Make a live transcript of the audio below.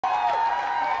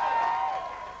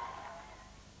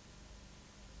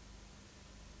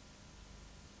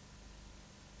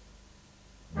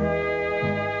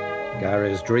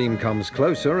Gary's dream comes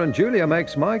closer and Julia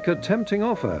makes Mike a tempting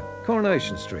offer.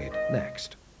 Coronation Street,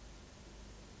 next.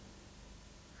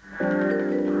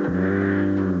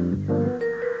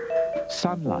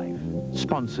 Sun Life,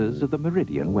 sponsors of the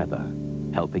Meridian weather,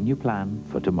 helping you plan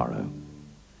for tomorrow.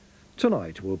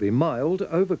 Tonight will be mild,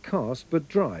 overcast but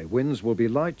dry. Winds will be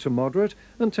light to moderate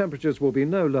and temperatures will be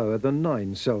no lower than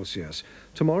 9 Celsius.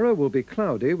 Tomorrow will be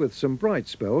cloudy with some bright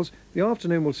spells. The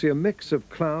afternoon will see a mix of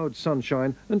cloud,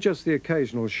 sunshine and just the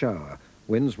occasional shower.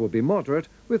 Winds will be moderate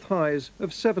with highs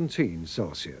of 17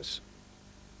 Celsius.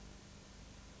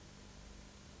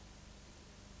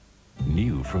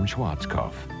 New from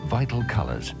Schwarzkopf, Vital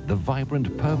Colours, the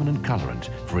vibrant permanent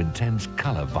colorant for intense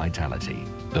colour vitality.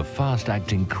 The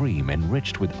fast-acting cream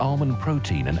enriched with almond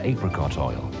protein and apricot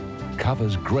oil.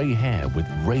 Covers grey hair with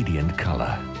radiant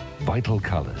colour. Vital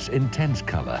Colours, intense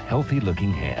colour,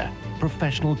 healthy-looking hair.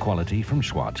 Professional quality from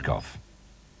Schwarzkopf.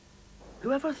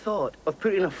 Whoever thought of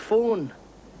putting a phone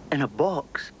in a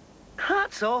box?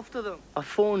 Hats off to them. A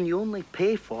phone you only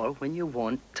pay for when you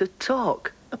want to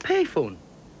talk. A payphone.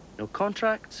 No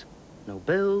contracts, no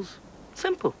bills.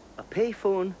 Simple. A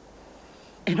payphone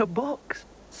in a box.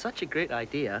 Such a great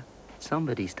idea.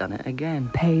 Somebody's done it again.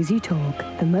 Pay as you talk.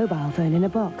 The mobile phone in a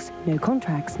box. No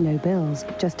contracts, no bills.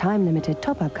 Just time-limited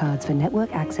top-up cards for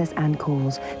network access and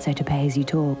calls. So to pay as you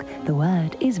talk, the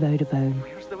word is Vodafone.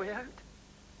 Where's the way out?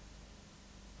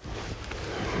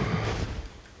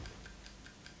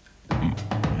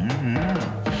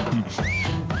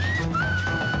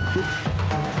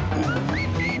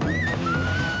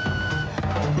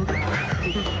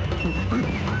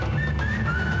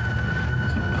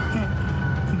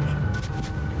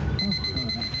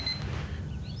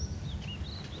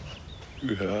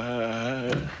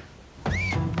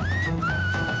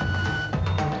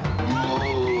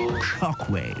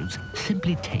 Shockwaves.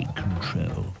 Simply take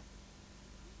control.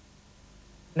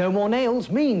 No More Nails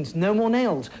means no more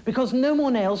nails, because No More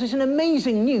Nails is an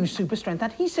amazing new super strength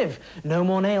adhesive. No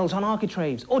more nails on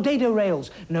architraves or dado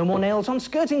rails. No more nails on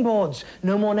skirting boards.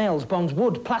 No More Nails bonds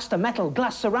wood, plaster, metal,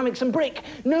 glass, ceramics and brick.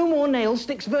 No More Nails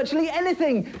sticks virtually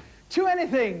anything to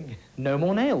anything. No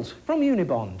More Nails from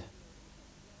Unibond.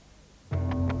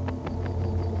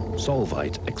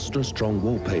 Solvite extra strong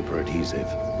wallpaper adhesive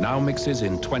now mixes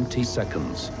in 20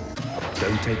 seconds.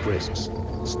 Don't take risks.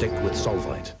 Stick with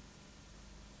Solvite.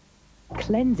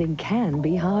 Cleansing can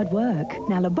be hard work.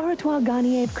 Now Laboratoire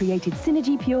Garnier have created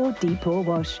Synergy Pure Deep Pore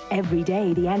Wash. Every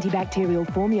day the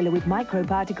antibacterial formula with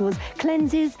microparticles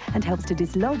cleanses and helps to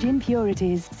dislodge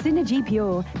impurities. Synergy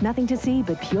Pure, nothing to see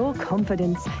but pure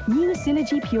confidence. New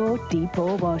Synergy Pure Deep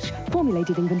Pore Wash,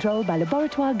 formulated and controlled by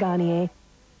Laboratoire Garnier.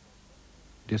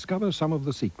 Discover some of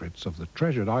the secrets of the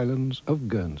treasured islands of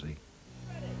Guernsey.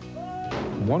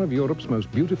 One of Europe's most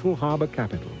beautiful harbour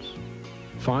capitals.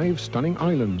 5 stunning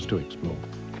islands to explore.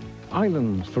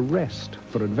 Islands for rest,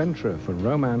 for adventure, for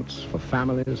romance, for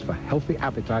families, for healthy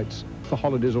appetites, for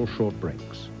holidays or short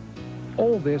breaks.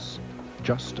 All this,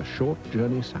 just a short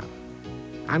journey south.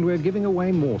 And we're giving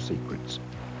away more secrets.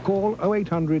 Call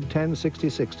 0800 10 60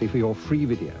 60 for your free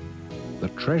video. The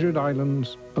Treasured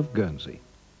Islands of Guernsey.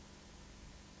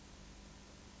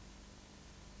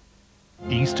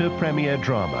 Easter premiere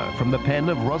drama from the pen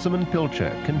of Rosamund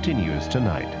Pilcher continues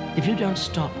tonight. If you don't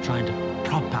stop trying to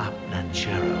prop up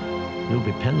Nancherrow, you'll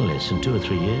be penniless in 2 or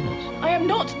 3 years. I am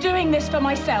not doing this for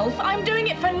myself. I'm doing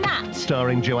it for Nat.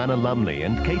 Starring Joanna Lumley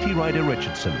and Katie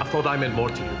Ryder-Richardson. I thought I meant more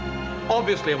to you.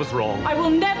 Obviously, I was wrong. I will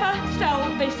never sell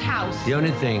this house. The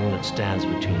only thing that stands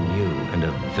between you and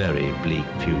a very bleak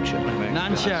future.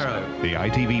 Nancherrow. The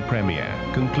ITV premiere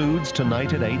concludes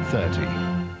tonight at 8:30.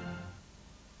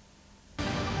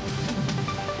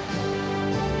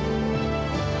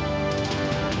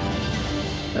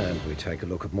 And we take a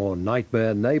look at more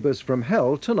Nightmare Neighbours from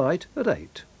Hell tonight at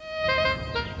 8.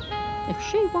 If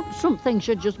she wants something,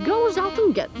 she just goes out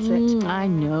and gets it. I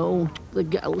know. The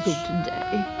girls of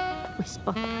today.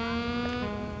 Whisper.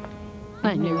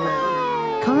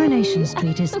 Anyway. Coronation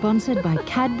Street is sponsored by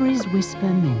Cadbury's Whisper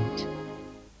Mint.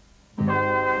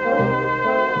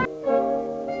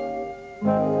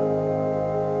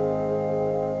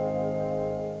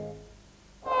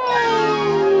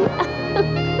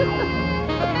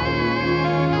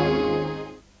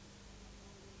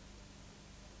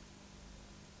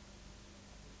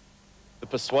 The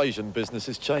persuasion business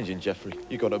is changing, Jeffrey.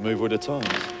 You got to move with the times.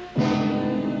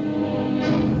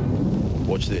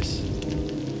 Watch this.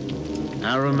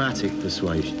 Aromatic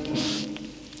persuasion.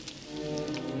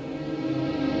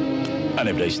 And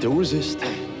if they still resist,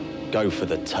 go for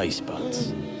the taste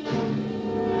buds.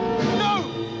 No!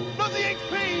 Not the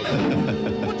XP!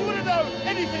 What do you want to know?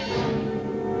 Anything!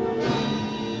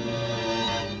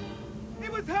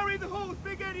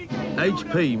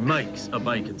 HP makes a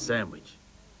bacon sandwich.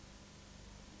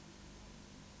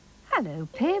 Hello,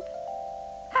 Pib.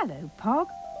 Hello, Pog.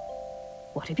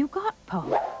 What have you got,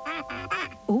 Pog?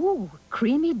 Ooh,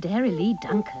 creamy Dairylea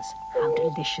dunkers. How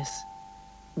delicious.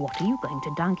 What are you going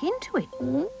to dunk into it?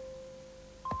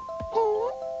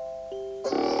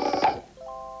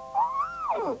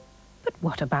 But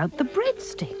what about the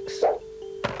breadsticks?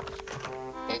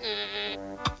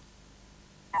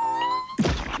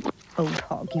 Oh,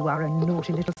 Pog, you are a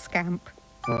naughty little scamp.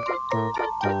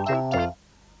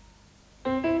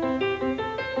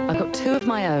 I've got 2 of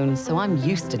my own, so I'm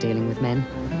used to dealing with men.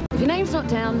 If your name's not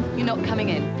down, you're not coming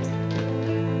in.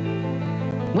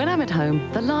 When I'm at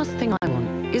home, the last thing I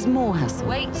want is more hassle.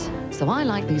 Wait. So I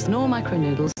like these Knorr Micro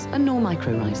Noodles and Knorr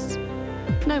Micro Rice.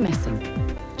 No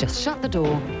messing. Just shut the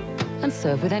door and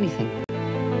serve with anything.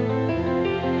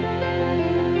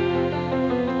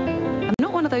 I'm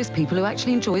not one of those people who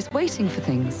actually enjoys waiting for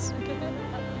things.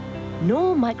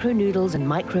 Knorr Micro Noodles and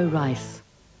Micro Rice.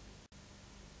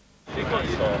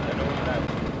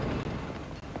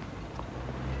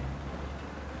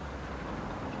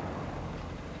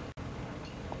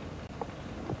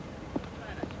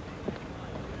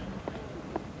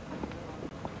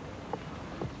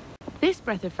 This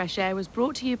breath of fresh air was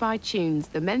brought to you by Tunes,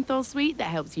 the menthol sweet that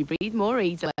helps you breathe more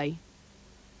easily.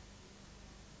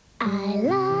 I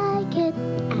like it,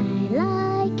 I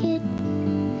like it.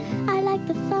 I like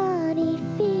the funny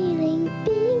feeling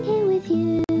being here with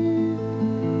you.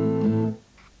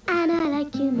 And I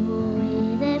like you more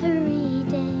with every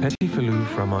day. Petit Filous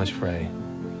fromage frais.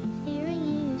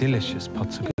 Delicious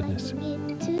pots of goodness.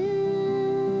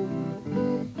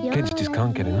 Kids just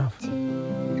can't get enough.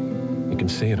 You can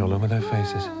see it all over their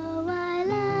faces. Oh, I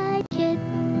like it.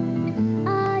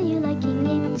 Are you liking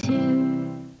it too?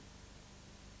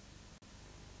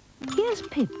 Here's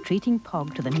Pip treating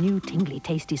Pog to the new tingly,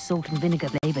 tasty salt and vinegar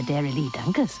flavoured Dairylea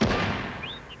dunkers.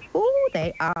 Oh,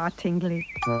 they are tingly.